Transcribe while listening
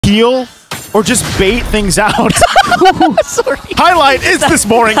heal or just bait things out? Sorry. Highlight, is this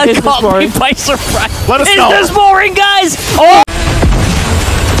boring? That caught me by surprise. Let us know. Is this boring, guys? Oh!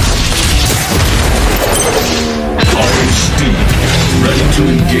 Ready to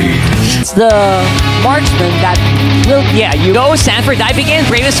engage. It's the marksman that will... Yeah, you go. Sanford diving in.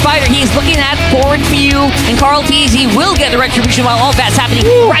 Bravest fighter. He is looking at forward view. And Carl Teasy will get the retribution while all that's happening.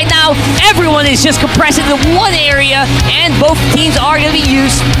 Right now, everyone is just compressed into one area. And both teams are going to be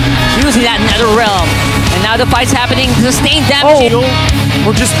using that nether realm. And now the fight's happening. Sustained damage.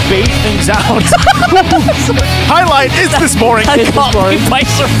 Or just bait things out. Highlight, is this boring? That caught me by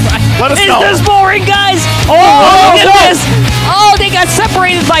surprise. Let us know. Is this boring, guys? Oh, look at this. Oh, they got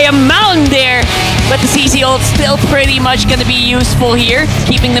separated by a mountain there. But the CC ult still pretty much going to be useful here,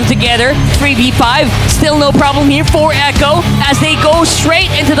 keeping them together. 3v5, still no problem here for Echo as they go straight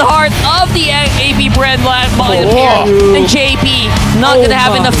into the heart of the AP Bren volume here. And JP not going to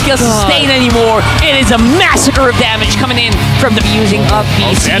have enough skills to sustain anymore. It is a massacre of damage coming in from the using of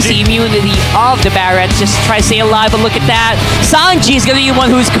the CC immunity of the Barretts. Just try to stay alive, but look at that. Sanji is going to be the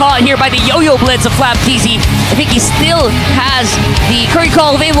one who's caught here by the yo-yo blitz of Flaptzy. I think he still has the curry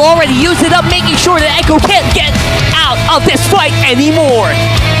call available already. Used it up, making sure that Echo can't get out of this fight anymore.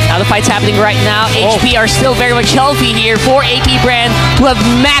 Now the fight's happening right now. HP are still very much healthy here for AP Bren, who have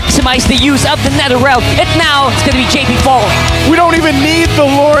maximized the use of the nether realm. And now it's going to be JP falling. We don't even need the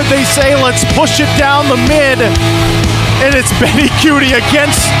Lord, they say. Let's push it down the mid. And it's Benny Cutie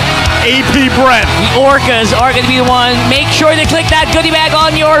against AP Bren. The Orcas are going to be the one. Make sure to click that goodie bag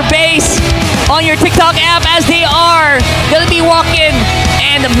on your base, on your TikTok app, as they are going to be walking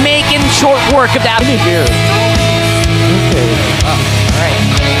and making short work of that. Here. Okay. All right.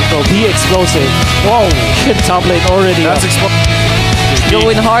 So be explosive. Whoa. Hit top lane already. That's explosive.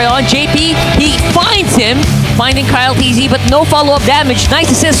 Going hard on JP. He finds him, finding Kyle TZ, but no follow-up damage.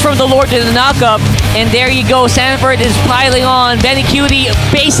 Nice assist from the Lord to the knockup. And there you go. Sanford is piling on. Benny Cutie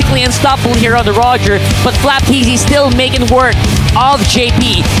basically unstoppable here on the Roger, but Flaptzy still making work of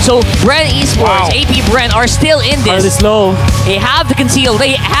JP. So Bren Esports, AP Bren are still in this. It's low. They have the conceal.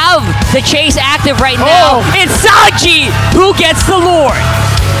 They have the chase active right now. It's Sanji who gets the Lord.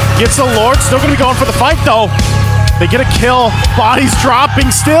 Gets the Lord. Still going to be going for the fight, though. They get a kill. Bodies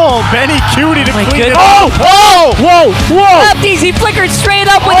dropping still. Benny Cutie to clean it up. Whoa! Flaptzy flickered straight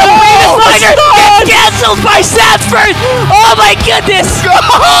up with the greatest fighter. Gets cancelled by Sanford. Oh my goodness!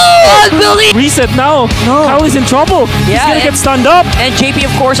 Unbelievable. Reset now. No. Kyle is in trouble. Yeah, He's gonna get stunned up. And JP,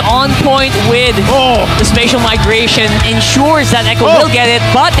 of course, on point with the spatial migration. Ensures that Echo will get it.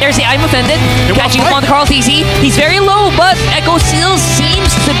 But there's the I'm offended. Catching up on Carl TZ. He's very low, but Echo still seems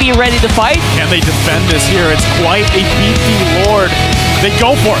to be ready to fight. Can they defend this here? It's quite a beefy Lord. They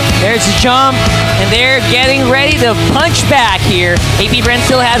go for it. There's the jump, and they're getting ready to punch back here. AP Bren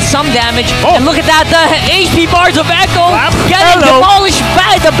still has some damage. And look at that, the HP bars of Echo getting demolished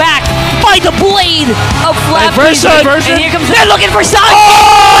by the back by the blade of Flaptzy. And here comes, they're looking for Sanji.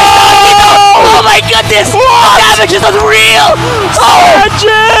 Oh my goodness! The damage is unreal!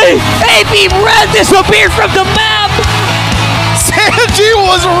 Sanji! AP Bren disappeared from the map! Sanji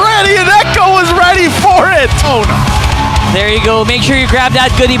was ready and Echo was ready for it! Oh no. There you go. Make sure you grab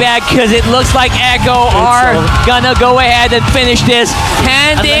that goodie bag because it looks like Echo are gonna go ahead and finish this.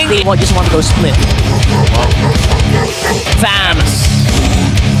 Handing. They just want to go split. Fams.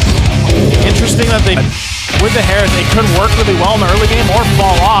 Interesting that they, with the Harris, they could work really well in the early game or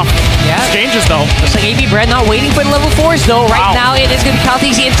fall off. Yeah. Exchanges though. Looks like AP Bren not waiting for the level 4s though. Right now it is going to be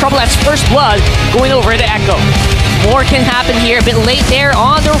Flaptzy in trouble. That's first blood going over to Echo. More can happen here. A bit late there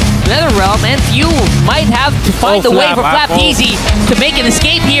on the Nether Realm, and few might have to find a way for Flaptzy to make an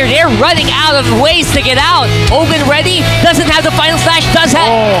escape here. They're running out of ways to get out. Open ready, doesn't have the final slash, does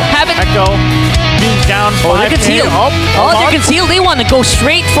have it. Echo being down 5. They're concealed. They're concealed. They want to go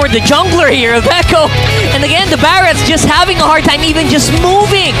straight for the jungler here of Echo. And again, the Barretts just having a hard time even just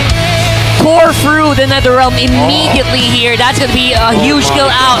moving. Pour through the Nether Realm immediately here. That's going to be a huge kill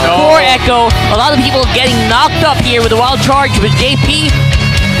out for Echo. A lot of people getting knocked up here with a wild charge with JP.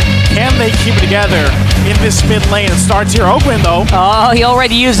 Can they keep it together in this mid lane? It starts here open though. Oh, he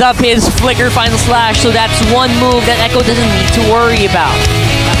already used up his flicker final slash, so that's one move that Echo doesn't need to worry about.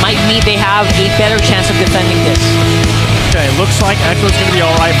 That might mean they have a better chance of defending this. Okay, looks like Echo's going to be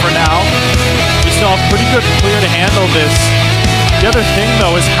alright for now. We still have pretty good clear to handle this. The other thing,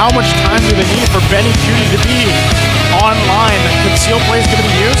 though, is how much time do they need for Benny Cutie to be online? Conceal play is going to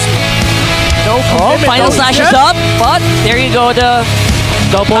be used. No commitment. Final slash is up, but there you go. The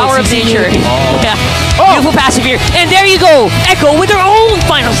Double Power of CC nature. unity. Yeah. Beautiful passive here. And there you go. Echo with their own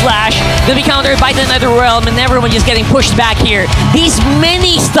final slash. Gonna be countered by the Nether Realm, and everyone just getting pushed back here. These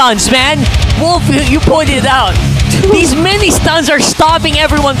mini stuns, man. Wolf, you pointed it out. These mini stuns are stopping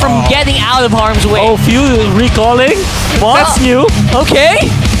everyone from getting out of harm's way. Oh, few recalling? What? That's new. Okay.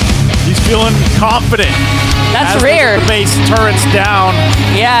 He's feeling confident. That's as rare. The base turret's down.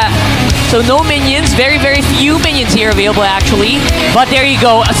 Yeah. So no minions. Very, very few minions here available, actually. But there you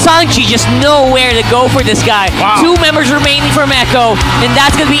go. Sanchi just nowhere to go for this guy. Wow. 2 members remaining from Echo. And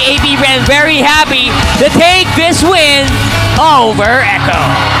that's going to be AB Bren very happy to take this win over Echo.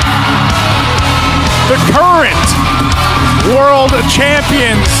 The current world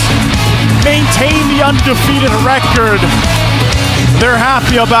champions maintain the undefeated record. They're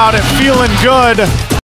happy about it, feeling good.